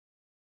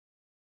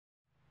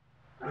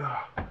Uh,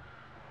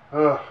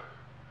 uh,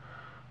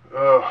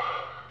 uh,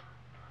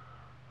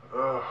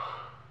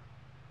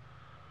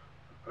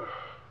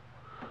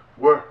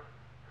 where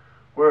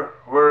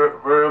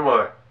am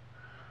I?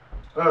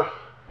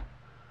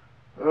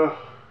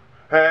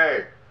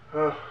 Hey,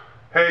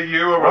 hey,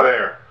 you over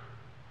there.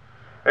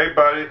 Hey,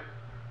 buddy,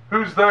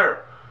 who's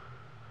there?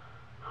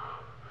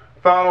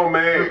 Follow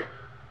me,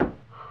 and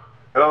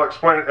I'll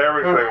explain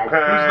everything,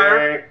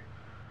 okay?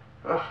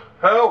 Who's there?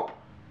 Help!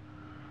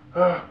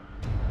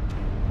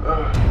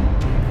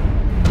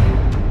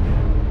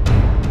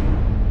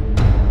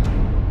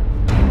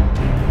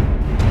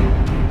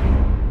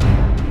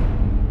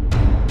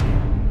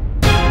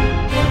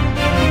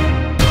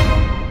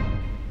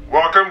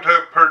 Welcome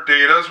to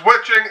Perdita's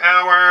Witching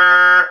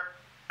Hour!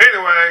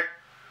 Anyway,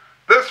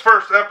 this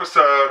first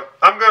episode,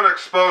 I'm going to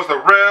expose the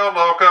real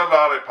Loca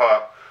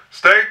lollipop.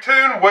 Stay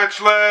tuned,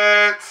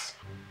 witchlets!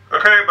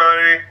 Okay,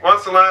 buddy,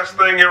 what's the last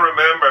thing you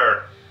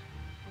remember?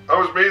 I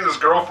was meeting this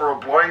girl for a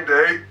blind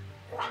date.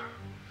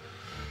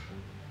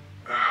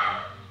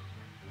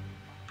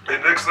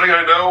 And next thing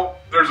I know,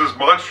 there's this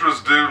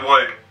monstrous dude,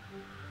 like,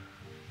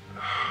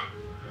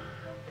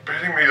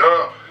 beating me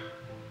up.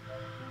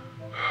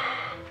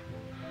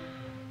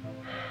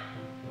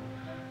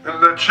 And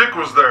that chick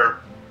was there.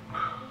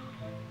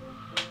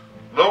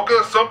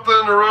 Loca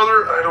something or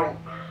other, I don't...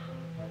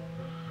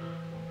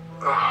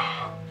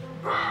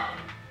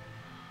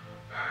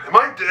 Am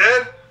I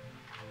dead?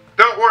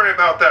 Don't worry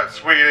about that,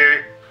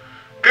 sweetie.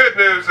 Good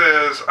news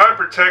is, I'm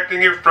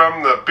protecting you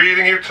from the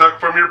beating you took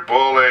from your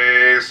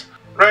bullies.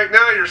 Right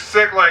now you're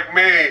sick like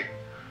me.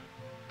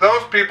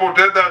 Those people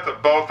did that to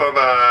both of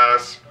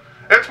us.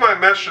 It's my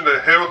mission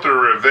to heal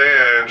through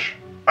revenge.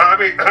 I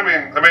mean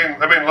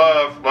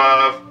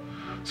love.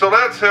 So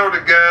let's heal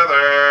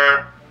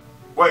together.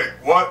 Wait,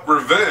 what?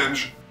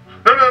 Revenge?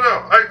 No,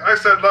 I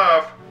said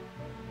love.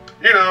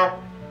 You know,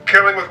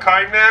 killing with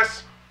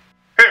kindness.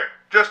 Here,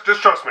 just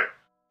trust me.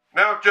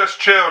 Now just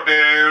chill,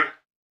 dude.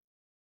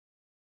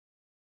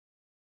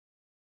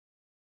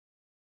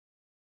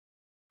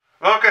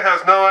 Loca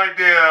has no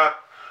idea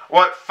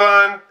what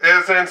fun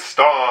is in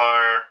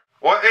store.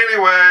 Well,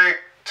 anyway,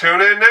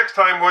 tune in next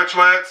time,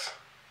 witchlets.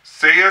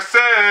 See you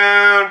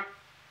soon.